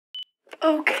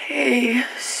Okay,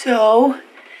 so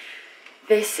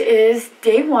this is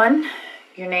day one.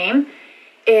 Your name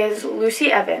is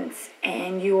Lucy Evans,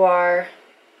 and you are...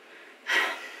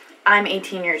 I'm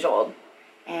 18 years old,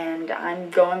 and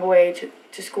I'm going away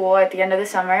to school at the end of the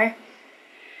summer.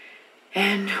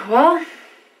 And, well,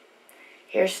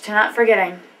 here's to not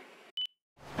forgetting.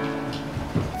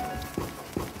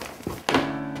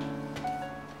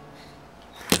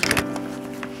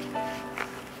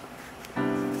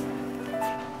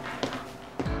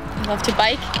 Love to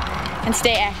bike and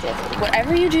stay active.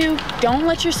 Whatever you do, don't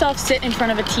let yourself sit in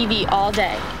front of a TV all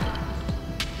day.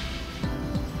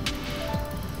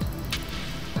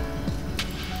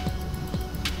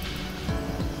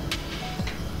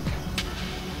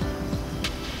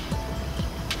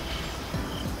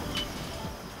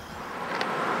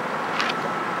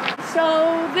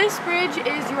 So this bridge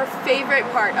is your favorite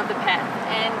part of the path,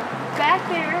 and back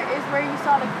there is where you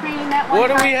saw the crane that one time.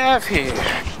 What do we have here?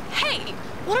 Hey,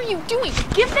 what are you doing?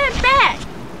 Give that back!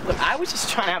 Look, I was just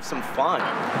trying to have some fun.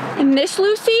 And this,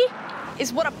 Lucy,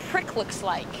 is what a prick looks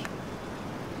like.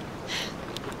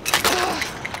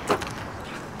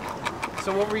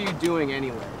 So what were you doing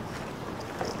anyway?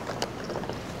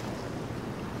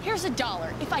 Here's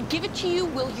 $1. If I give it to you,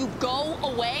 will you go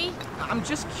away? I'm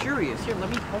just curious. Here, let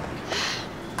me help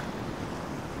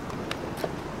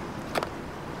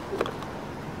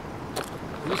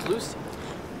you. Who's Lucy?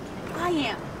 I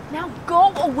am. Now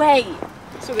go away.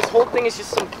 So this whole thing is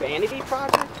just some vanity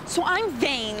project? So I'm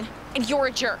vain, and you're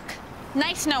a jerk.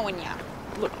 Nice knowing ya.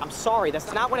 Look, I'm sorry.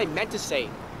 That's not what I meant to say.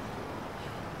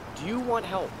 Do you want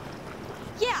help?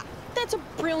 Yeah, that's a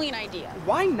brilliant idea.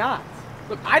 Why not?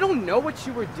 Look, I don't know what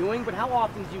you were doing, but how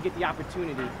often do you get the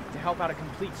opportunity to help out a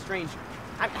complete stranger?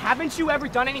 Haven't you ever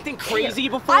done anything crazy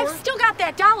before? I've still got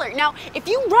that $1. Now, if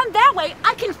you run that way,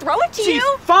 I can throw it to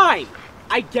you. Fine.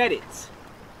 I get it.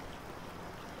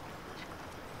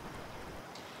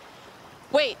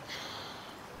 Wait.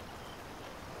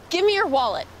 Give me your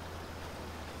wallet.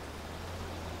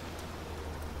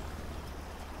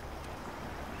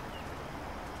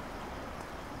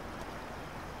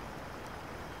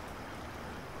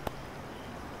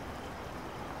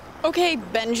 Okay,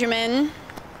 Benjamin.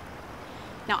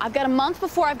 Now, I've got a month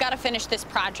before I've got to finish this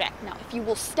project. Now, if you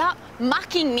will stop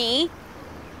mocking me,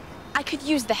 I could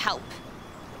use the help.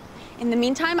 In the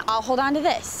meantime, I'll hold on to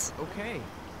this. Okay.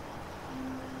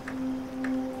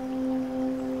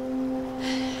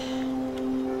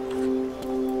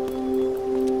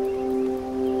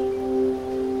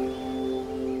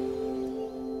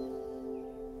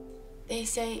 They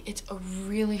say it's a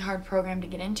really hard program to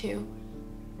get into.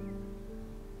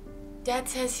 Dad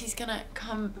says he's gonna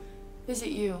come visit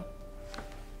you.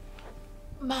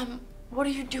 Mom, what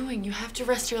are you doing? You have to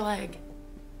rest your leg.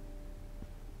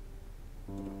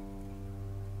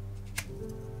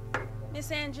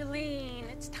 Miss Angeline,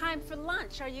 it's time for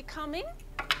lunch. Are you coming?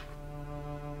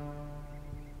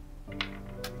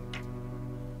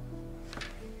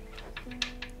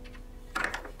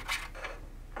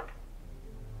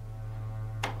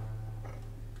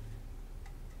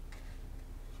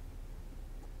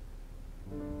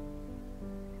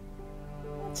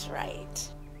 That's right.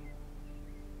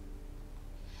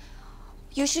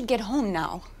 You should get home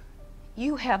now.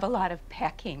 You have a lot of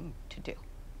packing to do.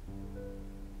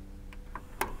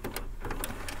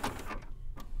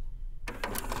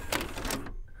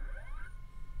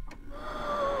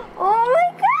 Oh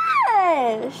my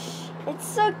gosh! It's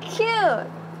so cute.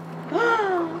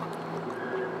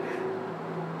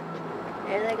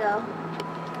 There they go.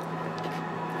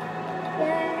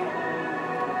 Yay.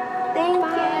 Thank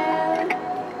you.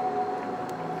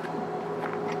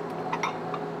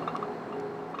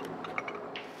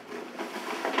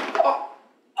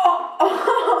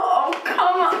 Oh,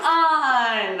 come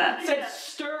on! It said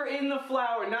stir in the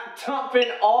flour, not dump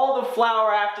in all the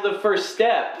flour after the first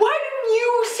step. Why didn't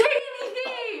you say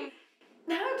anything?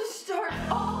 Now I have to start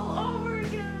all over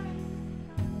again.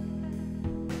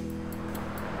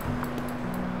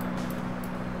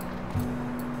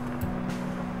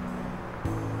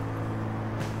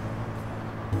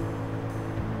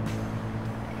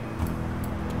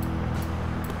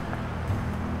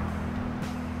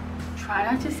 Try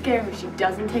not to scare her. She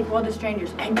doesn't take well to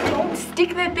strangers. And don't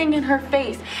stick that thing in her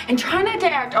face. And try not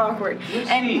to act awkward.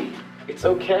 Lucy, it's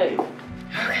okay.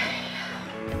 Okay.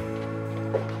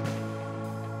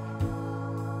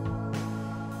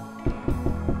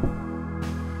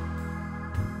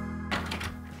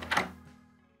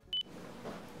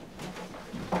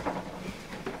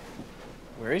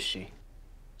 Where is she?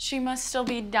 She must still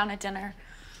be down at dinner.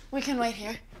 We can wait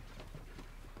here.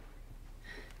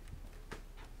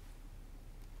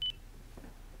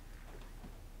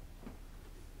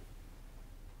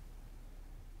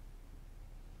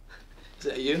 Is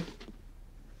that you?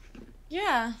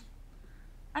 Yeah.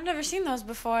 I've never seen those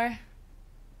before.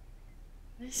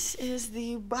 This is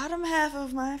the bottom half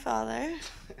of my father.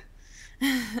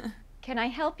 Can I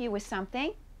help you with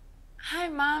something? Hi,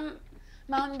 Mom.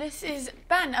 Mom, this is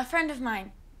Ben, a friend of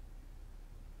mine.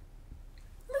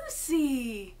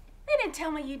 Lucy, they didn't tell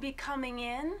me you'd be coming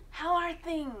in. How are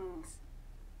things?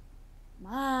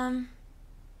 Mom.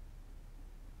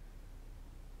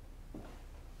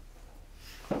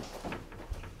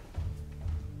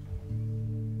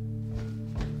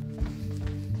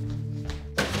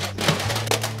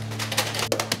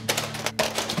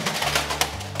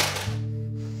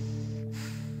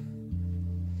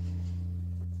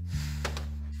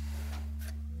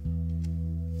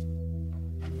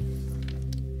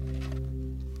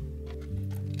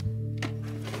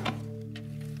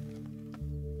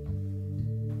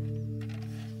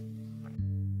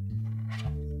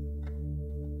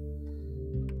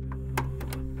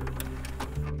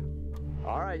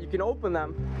 All right, you can open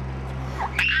them.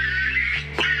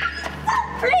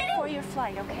 Before your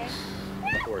flight, okay?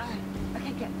 Of course.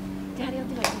 Okay, good. Daddy will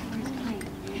do it before his plane,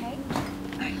 okay?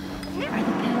 Are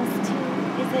the pedals too?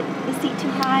 Is the seat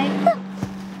too high?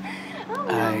 Oh,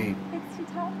 no. It's too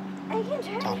tough. I can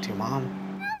try. Talk to your mom.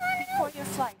 Before your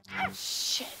flight.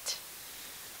 Shit.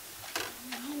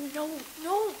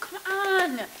 No, come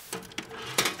on.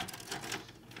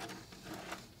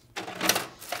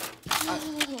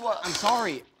 I'm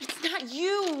sorry. It's not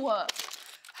you.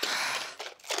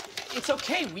 It's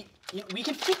okay. We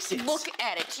can fix it. Look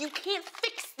at it. You can't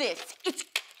fix this.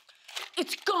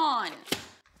 It's gone.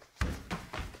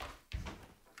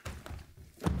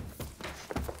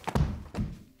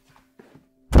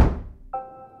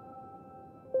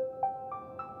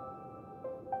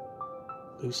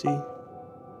 Lucy?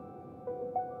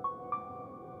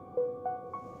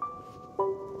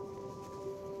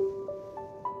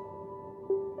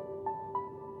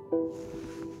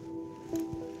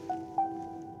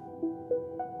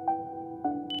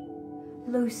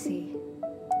 Lucy.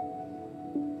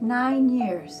 9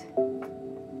 years.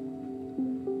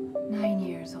 9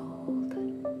 years old.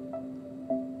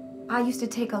 I used to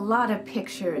take a lot of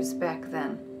pictures back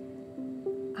then.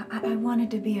 I wanted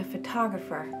to be a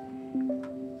photographer.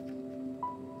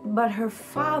 But her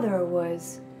father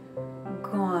was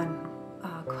gone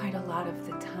quite a lot of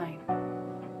the time.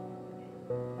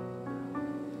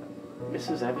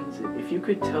 Mrs. Evans, if you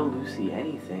could tell Lucy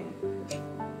anything.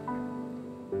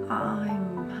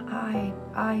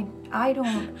 I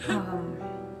don't,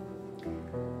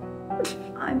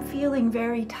 I'm feeling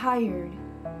very tired.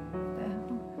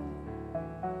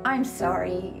 I'm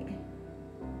sorry.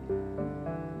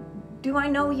 Do I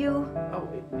know you? Oh,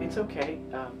 it's okay.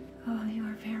 Oh, you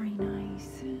are very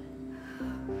nice.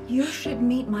 You should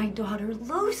meet my daughter,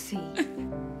 Lucy.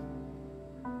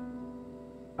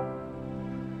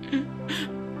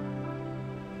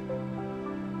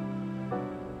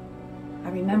 I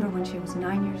remember when she was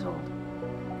 9 years old,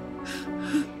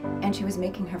 and she was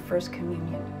making her first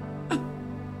communion.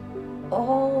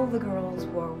 All the girls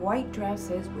wore white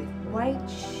dresses with white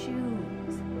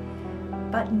shoes,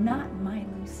 but not my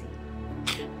Lucy.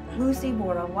 Lucy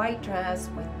wore a white dress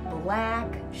with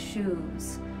black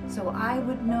shoes, so I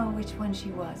would know which one she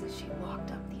was as she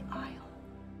walked up the aisle.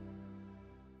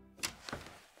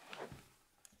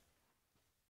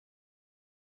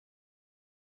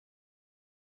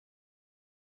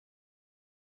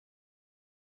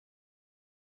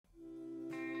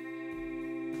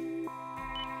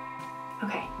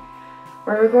 Okay,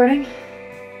 we're recording?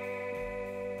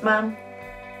 Mom,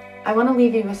 I want to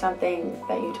leave you with something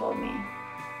that you told me.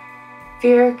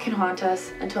 Fear can haunt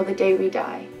us until the day we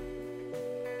die.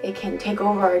 It can take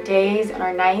over our days and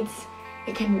our nights.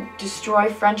 It can destroy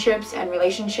friendships and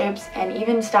relationships and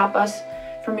even stop us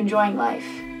from enjoying life,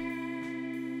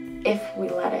 if we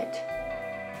let it.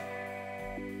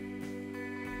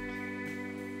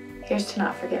 Here's to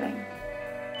not forgetting.